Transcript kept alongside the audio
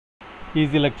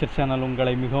Easy lecture channel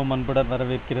உங்களை மிகவும் அன்புடன்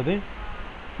வரவேற்கிறது.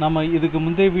 நம்ம இதுக்கு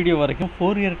முந்தைய வீடியோ வரைக்கும்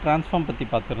ஃபோரியர் ட்ரான்ஸ்ஃபார்ம் பற்றி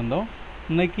பார்த்துருந்தோம்.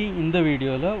 இன்றைக்கி இந்த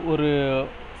வீடியோவில் ஒரு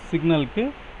சிக்னலுக்கு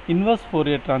இன்வர்ஸ்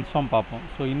ஃபோரியர் ட்ரான்ஸ்ஃபார்ம் பார்ப்போம்.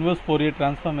 ஸோ இன்வர்ஸ் ஃபோரியர்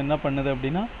ட்ரான்ஸ்ஃபார்ம் என்ன பண்ணுது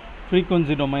அப்படின்னா,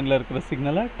 ஃப்ரீக்வன்சி டொமைனில் இருக்கிற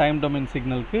சிக்னலை டைம் டொமைன்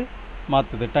சிக்னலுக்கு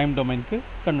மாற்றுது, டைம் டொமைனுக்கு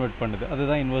கன்வெர்ட் பண்ணுது.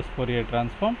 அதுதான் இன்வர்ஸ் ஃபோரியர்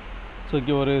ட்ரான்ஸ்ஃபார்ம். ஸோ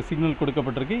இங்கே ஒரு சிக்னல்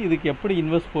கொடுக்கப்பட்டிருக்கு. இதுக்கு எப்படி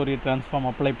இன்வர்ஸ் ஃபோரியர் ட்ரான்ஸ்ஃபார்ம்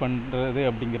அப்ளை பண்ணுறது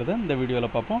அப்படிங்கிறத இந்த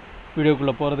வீடியோவில் பார்ப்போம்.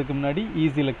 வீடியோக்குள்ளே போகிறதுக்கு முன்னாடி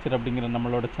ஈஸி லெக்சர் அப்படிங்கிற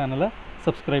நம்மளோட சேனலை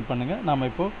சப்ஸ்கிரைப் பண்ணுங்கள். நாம்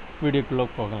இப்போது வீடியோக்குள்ளே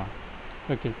போகலாம்.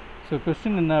 ஓகே, ஸோ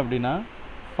கொஸ்டின் என்ன அப்படின்னா,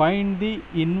 find the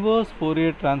inverse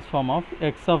Fourier transform of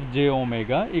X of J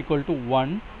omega equal to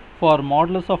 1 for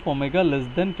modulus of omega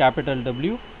less than capital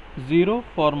W, 0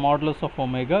 for modulus of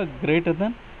omega greater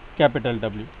than capital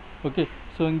W. Okay,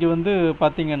 so இங்கே வந்து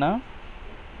பார்த்தீங்கன்னா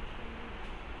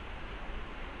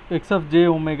X of J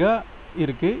omega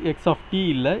இருக்குது, X of D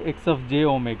இல்லை, X of J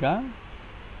omega.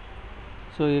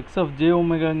 So X of J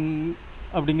omega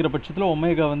அப்படிங்கிற பட்சத்தில்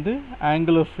omega வந்து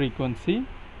angular frequency.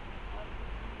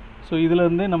 So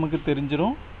இதிலேருந்தே நமக்கு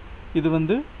தெரிஞ்சிடும் இது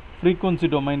வந்து ஃப்ரீக்குவன்சி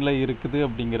டொமைனில் இருக்குது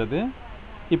அப்படிங்கிறது.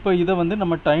 இப்போ இதை வந்து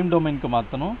நம்ம டைம் டொமைனுக்கு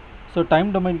மாற்றணும். ஸோ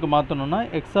டைம் டொமைனுக்கு மாற்றணுன்னா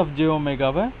X of J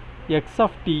ஒமேகாவை X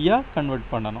of டீயாக convert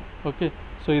பண்ணணும். ஓகே,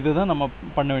 ஸோ இதுதான் நம்ம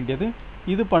பண்ண வேண்டியது.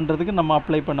 இது பண்ணுறதுக்கு நம்ம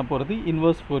அப்ளை பண்ண போகிறது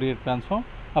இன்வர்ஸ் ஃபோரியர் ட்ரான்ஸ்ஃபார்ம்.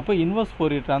 அப்போ இன்வர்ஸ்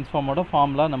ஃபோரியர் ட்ரான்ஸ்ஃபார்மோட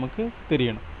ஃபார்முலா நமக்கு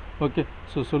தெரியணும். Okay,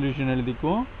 so solution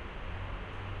எழுதிக்குவோம்.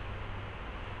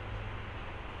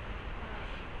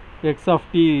 X of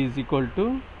D is equal to,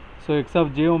 so X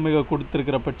of J omega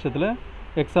கொடுத்துருக்கிற பட்சத்தில்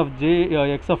எக்ஸ்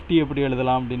ஆஃப் டி எப்படி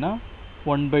எழுதலாம் அப்படின்னா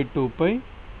 1/2 by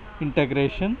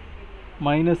integration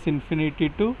minus infinity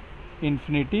to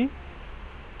infinity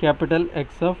capital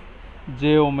X of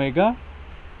J omega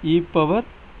e power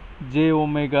j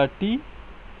omega t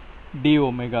d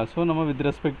omega. So நம்ம with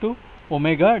respect to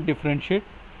omega differentiate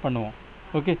பண்ணுவோம்.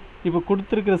 Okay, இப்போ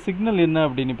கொடுத்துருக்கிற signal என்ன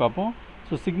அப்படின்னு பார்ப்போம்.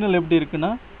 ஸோ சிக்னல் எப்படி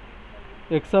இருக்குன்னா,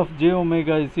 X of J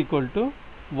omega is equal to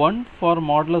 1 for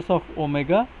modulus of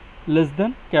omega less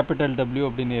than capital W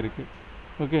அப்படின்னு இருக்குது.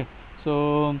 Okay, so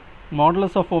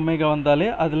modulus of omega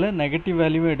வந்தாலே அதில் நெகட்டிவ்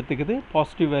வேல்யூவும் எடுத்துக்குது,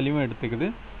 பாசிட்டிவ் வேல்யூவும் எடுத்துக்குது.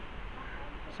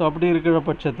 ஸோ அப்படி இருக்கிற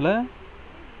பட்சத்தில்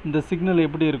இந்த சிக்னல்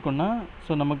எப்படி இருக்குன்னா,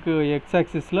 ஸோ நமக்கு எக்ஸ்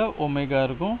ஆக்சிஸில் ஒமேகா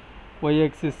இருக்கும், Y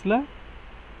ஆக்சிஸில்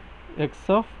X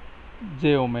of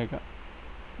J omega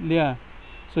இல்லையா.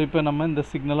 ஸோ இப்போ நம்ம இந்த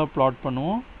சிக்னலை ப்ளாட்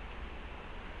பண்ணுவோம்.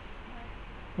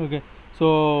 Okay, so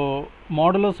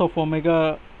modulus of omega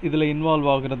இதில் இன்வால்வ்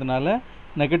ஆகுறதுனால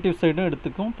நெகட்டிவ் சைடும்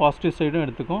எடுத்துக்கும், பாசிட்டிவ் சைடும்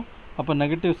எடுத்துக்கும். அப்போ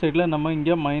நெகட்டிவ் சைடில் நம்ம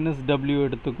இங்கே மைனஸ் டபிள்யூ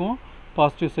எடுத்துக்கும்,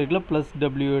 பாசிட்டிவ் சைடில் ப்ளஸ்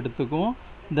டபிள்யூ எடுத்துக்கும்.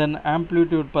 தென்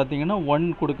ஆம்ப்ளிடியூட் பார்த்தீங்கன்னா 1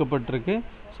 கொடுக்கப்பட்டிருக்கு.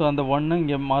 ஸோ அந்த 1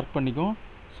 இங்கே மார்க் பண்ணிக்கும்.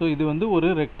 ஸோ இது வந்து ஒரு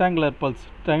ரெக்டாங்குலர் பல்ஸ்.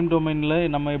 டைம் டொமைனில்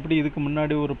நம்ம எப்படி இதுக்கு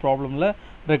முன்னாடி ஒரு ப்ராப்ளமில்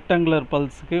ரெக்டாங்குலர்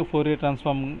பல்ஸுக்கு ஃபோரியர்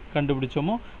ட்ரான்ஸ்ஃபார்ம்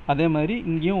கண்டுபிடிச்சோமோ அதே மாதிரி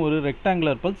இங்கேயும் ஒரு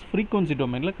ரெக்டாங்குலர் பல்ஸ் ஃப்ரீக்வன்சி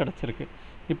டொமைனில் கிடச்சிருக்கு.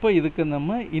 இப்போ இதுக்கு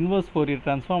நம்ம இன்வர்ஸ் ஃபோரியர்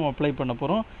ட்ரான்ஸ்ஃபார்ம் அப்ளை பண்ண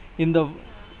போகிறோம்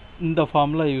இந்த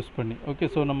ஃபார்முலா யூஸ் பண்ணி. ஓகே,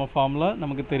 ஸோ நம்ம ஃபார்முலா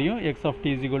நமக்கு தெரியும். X of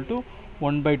D is equal to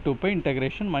 1/2 by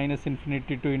integration minus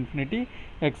infinity to infinity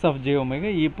X of J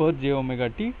omega e power J omega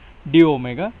t D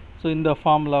omega. So இந்த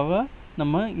ஃபார்முலாவை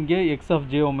நம்ம இங்கே X of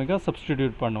J omega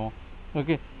substitute பண்ணுவோம்.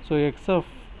 Okay, so X of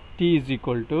D is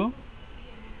equal to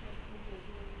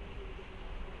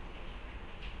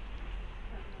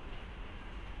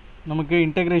நமக்கு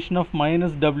integration of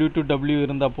minus W to W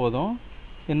இருந்தால் போதும்.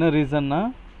 என்ன ரீசன்னா,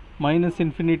 minus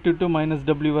infinity to minus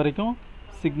W வரைக்கும்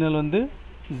சிக்னல் வந்து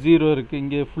 0 இருக்குது,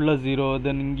 இங்கே ஃபுல்லாக 0,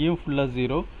 தென் இங்கேயும் ஃபுல்லாக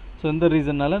 0. ஸோ இந்த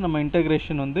ரீசன்னால் நம்ம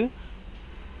இன்டகிரேஷன் வந்து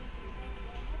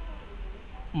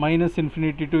minus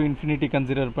infinity to infinity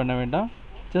consider பண்ண வேண்டாம்,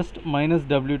 just minus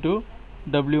W to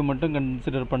W மட்டும்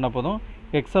கன்சிடர் பண்ண போதும்.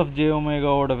 எக்ஸ் ஆஃப் ஜே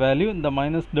ஒமேகாவோட வேல்யூ இந்த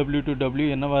மைனஸ் டபிள்யூ டு டபிள்யூ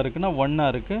என்னவாக இருக்குன்னா 1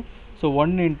 இருக்குது. So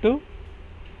 1 into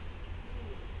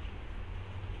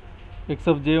X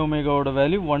of J ஒமேகாவோட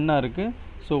value 1 இருக்குது.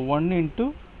 So 1 into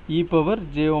e power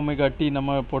J omega t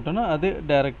நம்ம போட்டோன்னா அது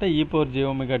டைரெக்டாக e power J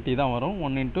omega t தான் வரும்.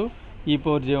 1 into e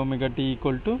power J omega t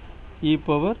equal to e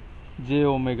power J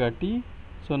omega t.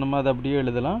 So நம்ம அதை அப்படியே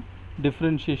எழுதலாம்,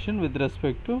 differentiation with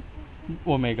respect to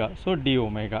omega, so D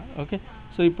omega. Okay,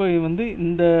 so இப்போ வந்து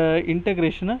இந்த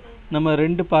இன்டகிரேஷனை நம்ம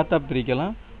 2 பார்ட்டாக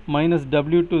பிரிக்கலாம். Minus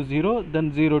W to 0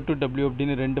 then 0 to W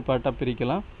அப்படின்னு 2 பார்ட்டாக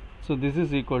பிரிக்கலாம். So this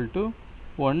is equal to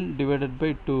 1 divided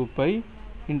by 2 by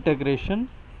integration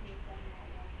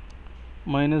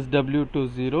minus w to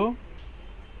 0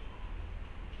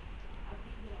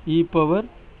 e power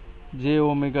j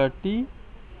omega t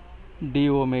d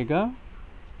omega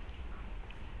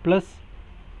plus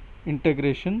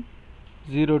integration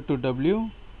 0 to w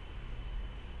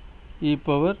e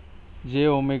power j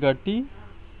omega t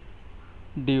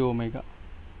d omega.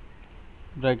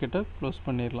 ப்ராக்கெட்டை close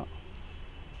பண்ணிடலாம்.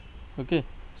 Okay,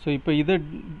 so இப்போ இதை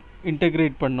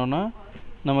integrate பண்ணோன்னா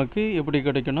நமக்கு எப்படி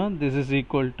கிடைக்குன்னா this is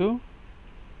equal to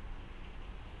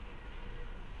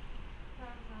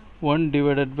 1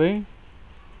 divided by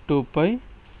 2 pi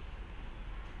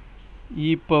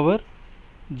e power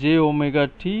j omega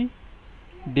t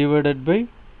divided by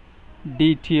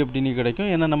dt அப்படின்னு கிடைக்கும்.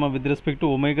 ஏன்னா நம்ம with respect to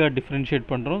omega differentiate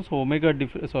பண்ணுறோம். ஸோ ஒமேகா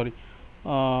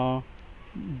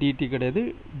dt கிடையாது,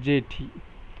 jt.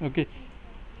 Okay,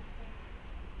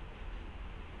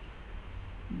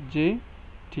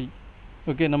 jt.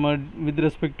 ஓகே, நம்ம with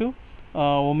respect to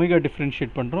omega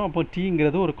differentiate பண்ணுறோம். அப்போ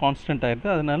டீங்கிறது ஒரு கான்ஸ்டன்ட் ஆயிடுது.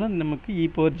 அதனால் நமக்கு e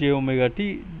power J omega t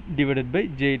divided by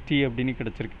JD அப்படின்னு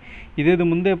கிடச்சிருக்கு. இது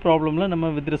முந்தைய ப்ராப்ளமில் நம்ம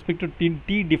with respect to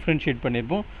D differentiate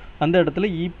பண்ணியிருப்போம். அந்த இடத்துல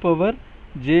e power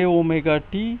J omega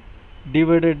t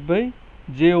divided by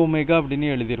J omega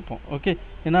அப்படின்னு எழுதியிருப்போம். ஓகே,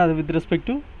 ஏன்னா அது with respect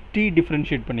to D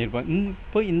differentiate பண்ணியிருப்போம்.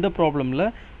 இப்போ இந்த ப்ராப்ளமில்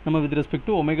நம்ம with respect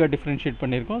to omega differentiate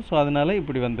பண்ணியிருக்கோம். ஸோ அதனால்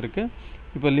இப்படி வந்திருக்கு.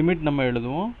 இப்போ லிமிட் நம்ம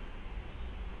எழுதுவோம்.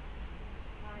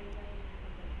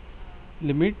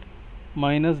 Limit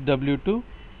minus W to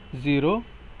 0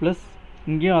 plus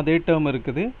இங்கேயும் அதே டேர்ம்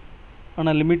இருக்குது,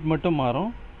 ஆனால் லிமிட் மட்டும்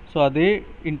மாறும். ஸோ அதே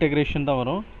இன்டெக்ரேஷன் தான்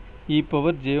வரும். E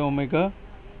power J omega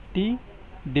t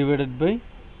divided by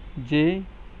J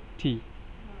D.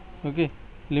 Okay,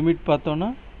 limit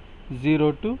பார்த்தோன்னா 0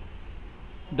 டு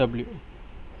டபிள்யூ.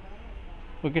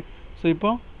 ஓகே, ஸோ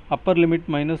இப்போ upper limit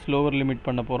minus lower limit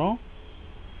பண்ண போகிறோம்.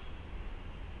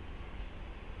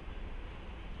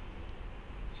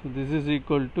 So this is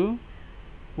equal to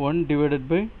 1 divided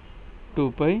by 2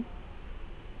 pi.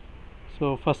 So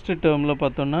first termல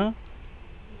பார்த்தோன்னா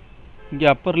இங்கே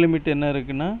upper limit என்ன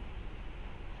இருக்குன்னா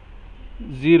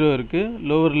 0 இருக்குது,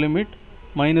 lower limit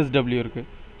minus W இருக்குது.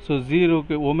 ஸோ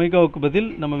 0க்கு ஒமேகாவுக்கு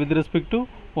பதில் நம்ம வித் ரெஸ்பெக்ட் டு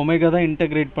ஒமேகா தான்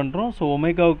இன்டெகிரேட் பண்ணுறோம். ஸோ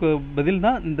ஒமேகாவுக்கு பதில்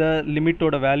தான் இந்த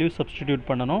லிமிட்டோட வேல்யூ சப்ஸ்டிடியூட்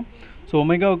பண்ணணும். ஸோ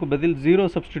ஒமேகாவுக்கு பதில் 0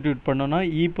 சப்ஸ்டிடியூட் பண்ணோன்னா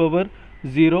இ பவர்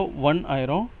 0 1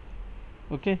 ஆயிரும்.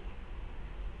 ஓகே,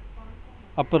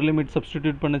 அப்பர் லிமிட்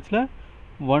சப்ஸ்டிடியூட் பண்ணச்சில்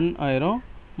 1 ஆயிரும்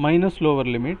minus lower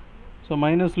limit. So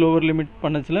minus lower limit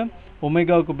பண்ணச்சில்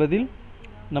ஒமேகாவுக்கு பதில்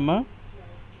நம்ம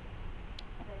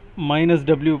மைனஸ்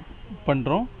டபிள்யூ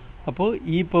பண்ணுறோம். அப்போது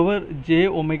e power J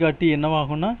omega t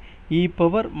என்னவாகும்னா e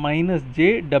power minus J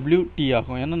W D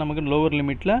ஆகும். ஏன்னா நமக்கு லோவர்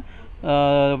லிமிட்டில்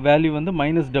வேல்யூ வந்து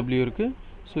மைனஸ் டபிள்யூ இருக்குது.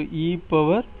 So e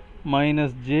power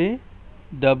minus J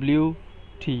W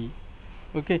D.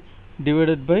 Okay,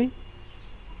 divided by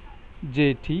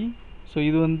JD. So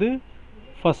இது வந்து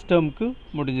ஃபஸ்ட் டேர்முக்கு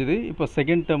முடிஞ்சுது. இப்போ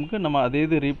செகண்ட் டேர்முக்கு நம்ம அதே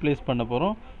இது ரீப்ளேஸ் பண்ண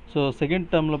போகிறோம். ஸோ செகண்ட்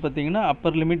டேர்மில் பார்த்தீங்கன்னா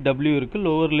அப்பர் லிமிட் டபிள்யூ இருக்குது,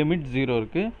 லோவர் லிமிட் 0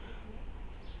 இருக்குது.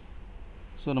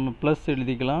 ஸோ நம்ம ப்ளஸ்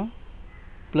எழுதிக்கலாம்.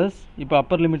 ப்ளஸ் இப்போ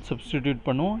அப்பர் லிமிட் சப்ஸ்டிடியூட்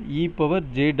பண்ணுவோம். E power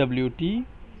J W D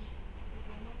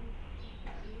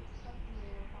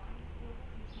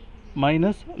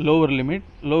minus lower limit.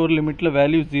 Lower லிமிட்டில்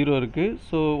value 0 இருக்குது.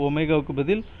 ஸோ ஒமேகாவுக்கு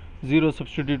பதில் 0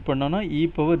 சப்ஸ்டிடியூட் பண்ணோன்னா e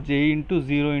power J into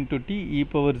 0 into D e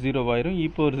power 0 ஆயிரும். E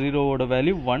power 0வோட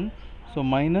value 1. So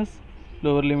minus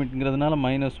lower லிமிட்ங்கிறதுனால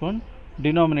 -1,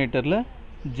 டினாமினேட்டரில்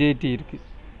JD இருக்குது.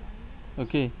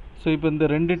 Okay, so இப்போ இந்த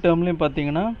ரெண்டு டேர்ம்லேயும்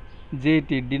பார்த்தீங்கன்னா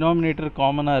ஜேடி டினாமினேட்டர்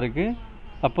காமனாக இருக்குது.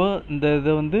 அப்போ இந்த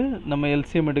இதை வந்து நம்ம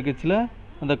எல்சிஎம் எடுக்கச்சில்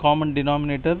அந்த காமன்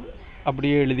டினாமினேட்டர்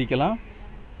அப்படியே எழுதிக்கலாம்.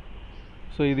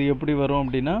 ஸோ இது எப்படி வரும்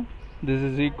அப்படின்னா this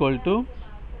is equal to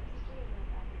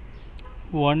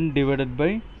 1 divided by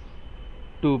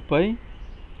 2 pi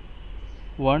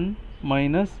 1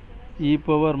 minus e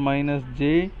power minus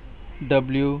j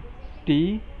w t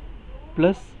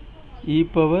plus e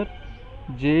power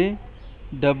j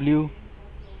w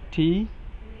t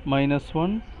minus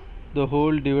 1 the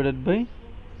whole divided by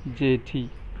jt.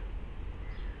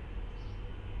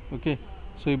 Okay,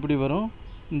 so இப்படி வரும்.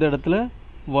 இந்த இடத்துல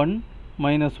 1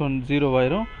 minus 1 0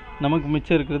 ஆயிரும். நமக்கு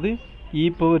மிச்சம் இருக்கிறது e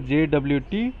power j w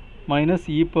t minus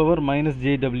e power minus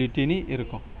ஜேடபிள்யூடின்னு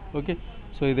இருக்கும். Okay,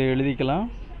 so இதை எழுதிக்கலாம்.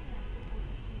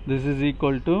 This is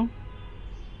equal to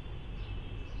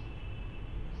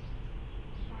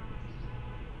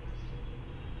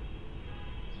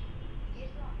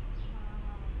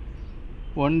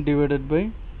 1 divided by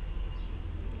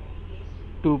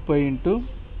 2 pi into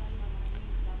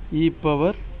e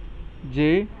power j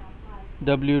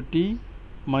wt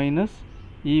minus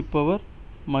e power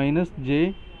minus j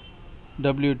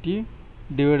wt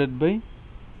divided by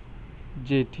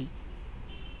jt.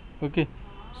 Okay,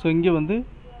 so இங்கே வந்து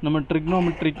நம்ம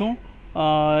ட்ரிக்னோமெட்ரிக்கும்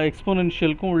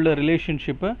எக்ஸ்போனென்ஷியலுக்கும் உள்ள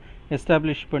ரிலேஷன்ஷிப்பை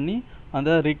establish பண்ணி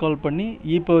அதை ரீகால் பண்ணி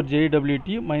e power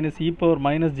JWT minus e power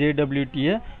minus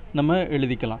ஜேடபிள்யூடியை நம்ம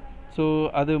எழுதிக்கலாம். ஸோ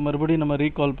அது மறுபடியும் நம்ம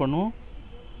ரீகால் பண்ணுவோம்.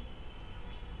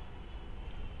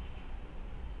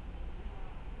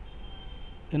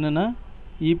 என்னென்னா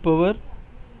e power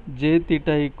j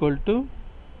theta equal to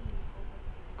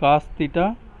cos theta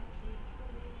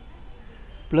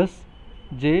plus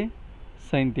j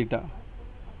sin theta.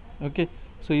 Okay,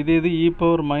 so இது e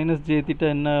power minus j theta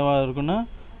என்னவாக இருக்குன்னா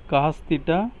cos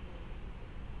theta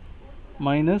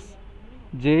minus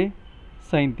j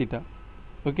sin theta.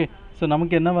 Okay, so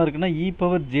நமக்கு என்னவாக இருக்குன்னா e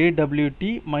power jwt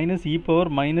minus e power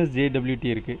minus jwt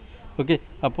இருக்குது. Okay,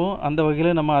 அப்போது அந்த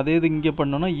வகையில் நம்ம அதே இது இங்கே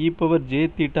பண்ணோன்னா e power j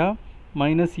theta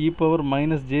minus e power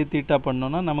minus j theta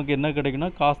பண்ணோன்னா நமக்கு என்ன கிடைக்குன்னா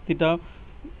cos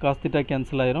theta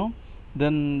கேன்சல் ஆயிரும்.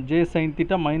 தென் j sin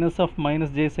theta minus of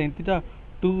minus j sin theta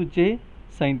 2j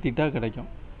sin theta கிடைக்கும்.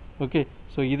 ஓகே,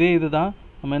 ஸோ இதே இதுதான்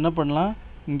நம்ம என்ன பண்ணலாம்,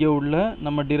 இங்கே உள்ள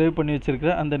நம்ம டிரைவ் பண்ணி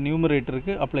வச்சுருக்கிற அந்த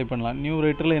நியூமரேட்டருக்கு அப்ளை பண்ணலாம்.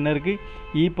 நியூமரேட்டரில் என்ன இருக்குது,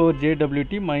 e power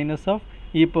jwt minus of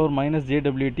e power minus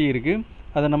jwt இருக்குது.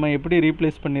 அதை நம்ம எப்படி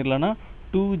ரீப்ளேஸ் பண்ணிடலாம்னா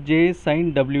 2j sin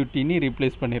wtன்னு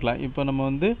ரீப்ளேஸ் பண்ணிடலாம். இப்போ நம்ம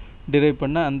வந்து டிரைவ்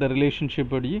பண்ண அந்த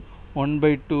ரிலேஷன்ஷிப் படி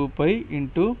 1/2 pi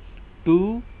into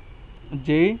 2j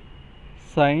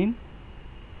sin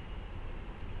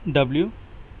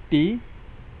wt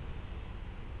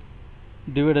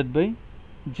divided by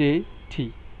jt.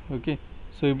 Okay,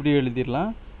 so இப்படி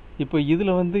எழுதிடலாம். இப்போ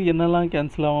இதில் வந்து என்னெல்லாம்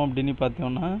கேன்சல் ஆகும் அப்படின்னு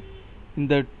பார்த்தோம்னா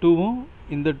இந்த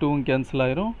 2வும் கேன்சல்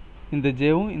ஆயிரும், இந்த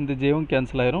ஜேவும்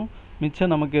கேன்சல் ஆயிரும்.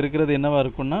 மிச்சம் நமக்கு இருக்கிறது என்னவாக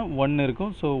இருக்குன்னா 1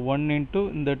 இருக்கும். ஸோ 1 இன்ட்டு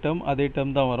இந்த டேர்ம் அதே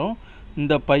டேர்ம் தான் வரும்.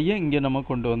 இந்த பையை இங்கே நம்ம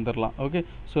கொண்டு வந்துடலாம். ஓகே,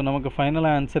 ஸோ நமக்கு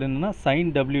ஃபைனலாக ஆன்சர் என்னென்னா sin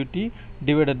wt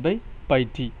divided by pi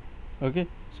t. Okay,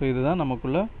 so இதுதான்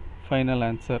நமக்குள்ள final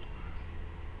answer.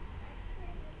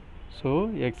 So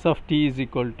x of t is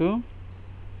equal to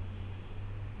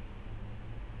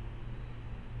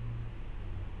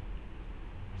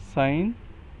sin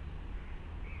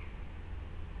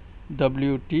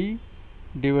wt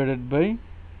divided by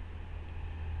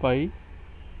pi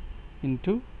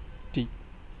into t.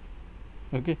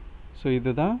 Okay, so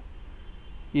இதுதான்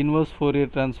inverse Fourier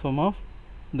transform of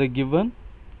the given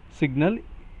signal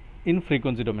in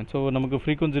frequency domain. So நமக்கு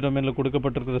frequency domainல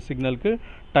கொடுக்கப்பட்டிருக்கிற சிக்னலுக்கு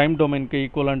time டொமைனுக்கு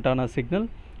ஈக்குவலண்ட்டான signal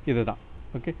இதுதான்.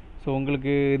 Okay, so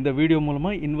உங்களுக்கு இந்த video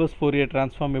மூலமாக inverse Fourier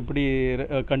transform எப்படி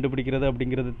கண்டுபிடிக்கிறது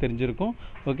அப்படிங்கிறது தெரிஞ்சிருக்கும்.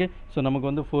 ஓகே, ஸோ நமக்கு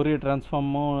வந்து ஃபோரியர்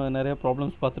ட்ரான்ஸ்ஃபார்மும் நிறைய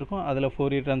ப்ராப்ளம்ஸ் பார்த்துருக்கோம். அதில்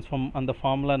ஃபோரியர் ட்ரான்ஸ்ஃபார்ம் அந்த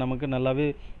ஃபார்முலா நமக்கு நல்லாவே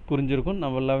புரிஞ்சிருக்கும்,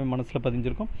 நல்லாவே மனசில்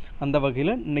பதிஞ்சிருக்கும். அந்த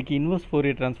வகையில் இன்றைக்கி இன்வர்ஸ்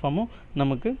ஃபோரியர் ட்ரான்ஸ்ஃபார்மும்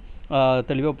நமக்கு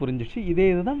தெளிவாக புரிஞ்சிச்சு. இதே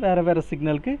இதுதான் வேறு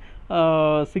சிக்னலுக்கு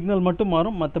சிக்னல் மட்டும்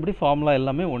மாறும், மற்றபடி ஃபார்முலா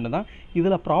எல்லாமே ஒன்று தான்.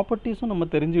 இதில் ப்ராப்பர்ட்டிஸும் நம்ம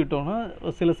தெரிஞ்சுக்கிட்டோன்னா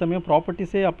சில சமயம்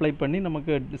ப்ராப்பர்ட்டிஸே அப்ளை பண்ணி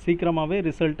நமக்கு சீக்கிரமாகவே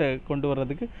ரிசல்ட்டை கொண்டு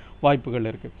வர்றதுக்கு வாய்ப்புகள்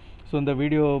இருக்குது. ஸோ இந்த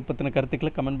வீடியோ பற்றின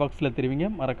கருத்துக்களை கமெண்ட் பாக்ஸில் தெரிவிங்க.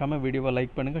 மறக்காமல் வீடியோவை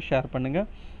லைக் பண்ணுங்கள், ஷேர் பண்ணுங்கள்.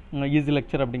 ஈஸி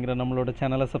லெக்சர் அப்படிங்கிற நம்மளோட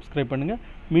சேனலை சப்ஸ்கிரைப் பண்ணுங்கள்.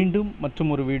 மீண்டும்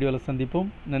மற்றும் ஒரு வீடியோவில் சந்திப்போம்.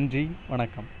 நன்றி,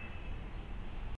 வணக்கம்.